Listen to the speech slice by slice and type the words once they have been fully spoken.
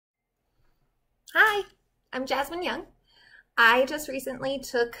Hi, I'm Jasmine Young. I just recently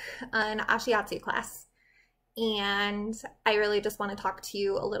took an ashiatsu class, and I really just want to talk to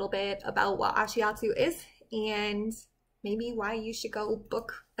you a little bit about what ashiatsu is and maybe why you should go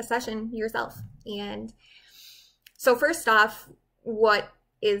book a session yourself. And so first off, what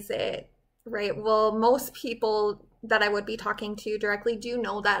is it, right? Well, most people that I would be talking to directly do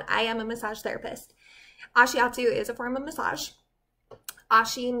know that I am a massage therapist. Ashiatsu is a form of massage.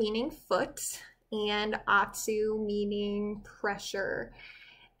 Ashi meaning foot, and atsu meaning pressure.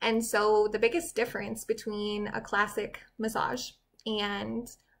 And so the biggest difference between a classic massage and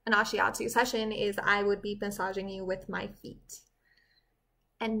an ashiatsu session is I would be massaging you with my feet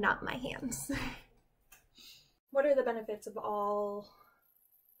and not my hands. What are the benefits of all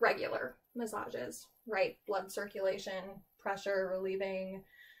regular massages, right? Blood circulation, pressure relieving,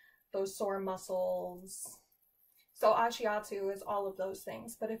 those sore muscles. So ashiatsu is all of those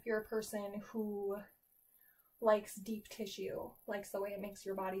things, but if you're a person who likes deep tissue, likes the way it makes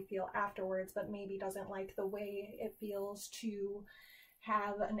your body feel afterwards, but maybe doesn't like the way it feels to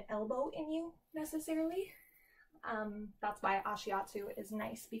have an elbow in you necessarily, that's why ashiatsu is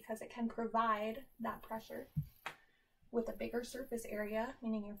nice, because it can provide that pressure with a bigger surface area,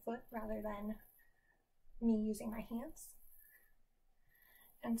 meaning your foot, rather than me using my hands.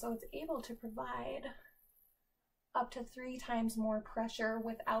 And so it's able to provide up to 3 times more pressure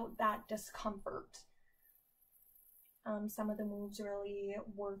without that discomfort. Some of the moves really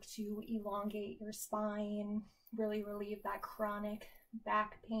work to elongate your spine, really relieve that chronic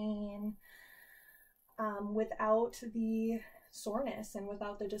back pain, without the soreness and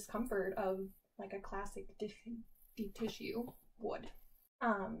without the discomfort of like a classic deep tissue would.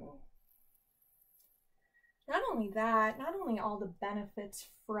 Not only that, not only all the benefits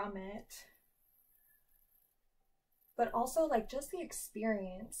from it, but also like just the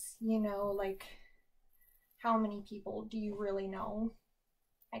experience, you know, like how many people do you really know?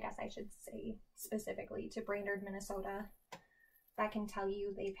 I guess I should say specifically to Brainerd, Minnesota, that can tell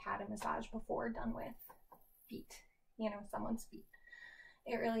you they've had a massage before done with feet, you know, someone's feet.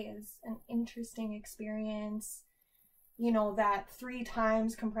 It really is an interesting experience. You know, that 3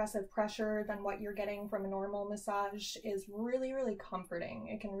 times compressive pressure than what you're getting from a normal massage is really, really comforting.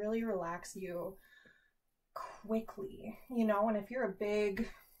 It can really relax you quickly, you know. And if you're a big,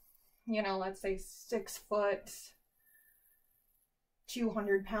 you know, let's say 6 foot,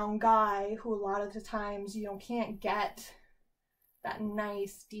 200-pound guy who a lot of the times, you know, can't get that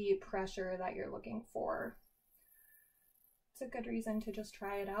nice deep pressure that you're looking for, it's a good reason to just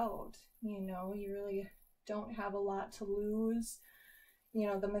try it out. You know, you really don't have a lot to lose. You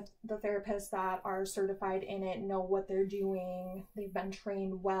know, the therapists that are certified in it know what they're doing. They've been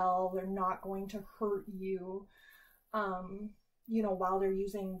trained well. They're not going to hurt you, you know, while they're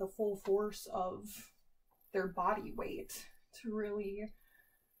using the full force of their body weight to really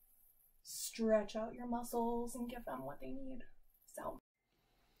stretch out your muscles and give them what they need. So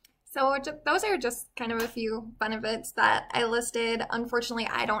those are just kind of a few benefits that I listed. Unfortunately,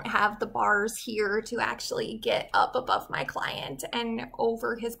 I don't have the bars here to actually get up above my client and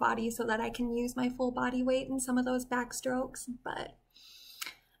over his body so that I can use my full body weight in some of those backstrokes. But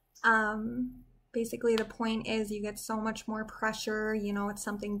basically the point is you get so much more pressure. You know, it's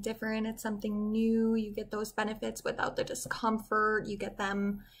something different. It's something new. You get those benefits without the discomfort. You get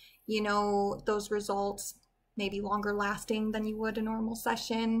them, you know, those results maybe longer lasting than you would a normal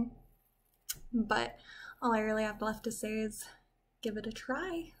session. But all I really have left to say is give it a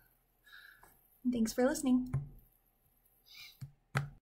try. Thanks for listening.